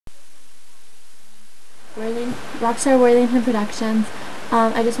RoCkStAr WoRtHiNgToN Productions.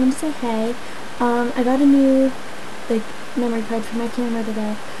 I just wanted to say hey. I got a new memory card for my camera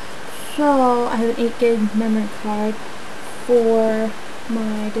today. So I have an 8 gig memory card for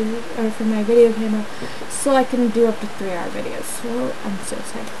my video camera, so I can do up to 3-hour videos. So I'm so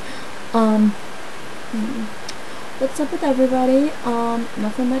excited. What's up with everybody?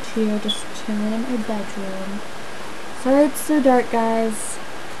 Nothing much here. Just chilling in my bedroom. Sorry it's so dark, guys.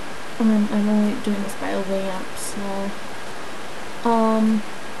 I'm only doing this by a lamp, so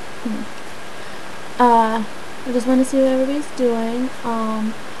I just want to see what everybody's doing.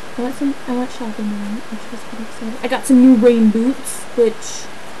 I went shopping tonight, which was pretty exciting. I got some new rain boots, which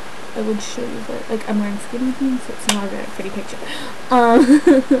I would show you, but I'm wearing skinny jeans, so it's not a very pretty picture.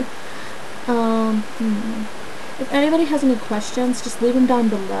 If anybody has any questions, just leave them down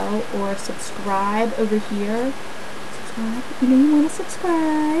below or subscribe over here. You know you want to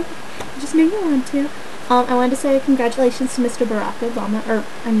subscribe. You just know you want to. I wanted to say congratulations to Mr. Barack Obama,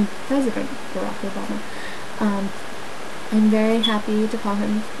 President Barack Obama. I'm very happy to call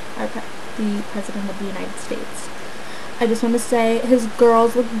him the President of the United States. I just want to say his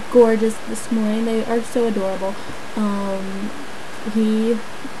girls look gorgeous this morning. They are so adorable.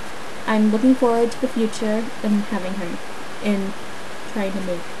 I'm looking forward to the future and having him in trying to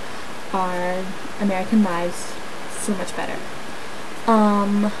make our American lives so much better.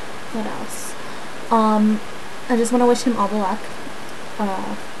 What else? I just want to wish him all the luck.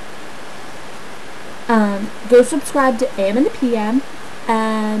 Go subscribe to AM and the PM,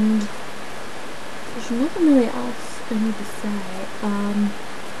 and there's nothing really else I need to say.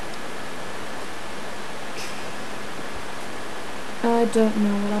 I don't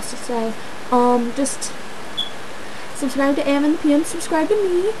know what else to say. Just subscribe to AM and the PM, subscribe to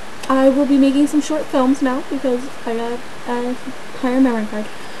me. I will be making some short films now because I got a higher memory card.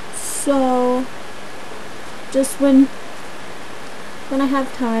 So, just when I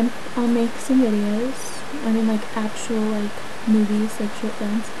have time, I'll make some videos. I mean, actual, movies, short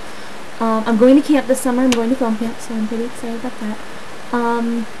films. I'm going to camp this summer. I'm going to film camp, so I'm pretty excited about that.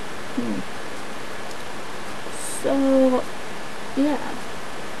 So, yeah.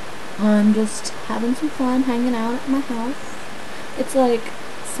 I'm just having some fun, hanging out at my house. It's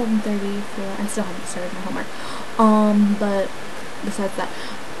 7:34. I still haven't started my homework. But besides that,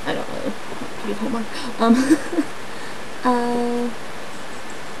 I don't really want to do homework.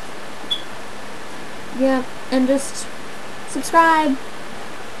 Yeah, and just subscribe.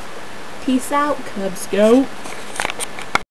 Peace out, Cub Scout.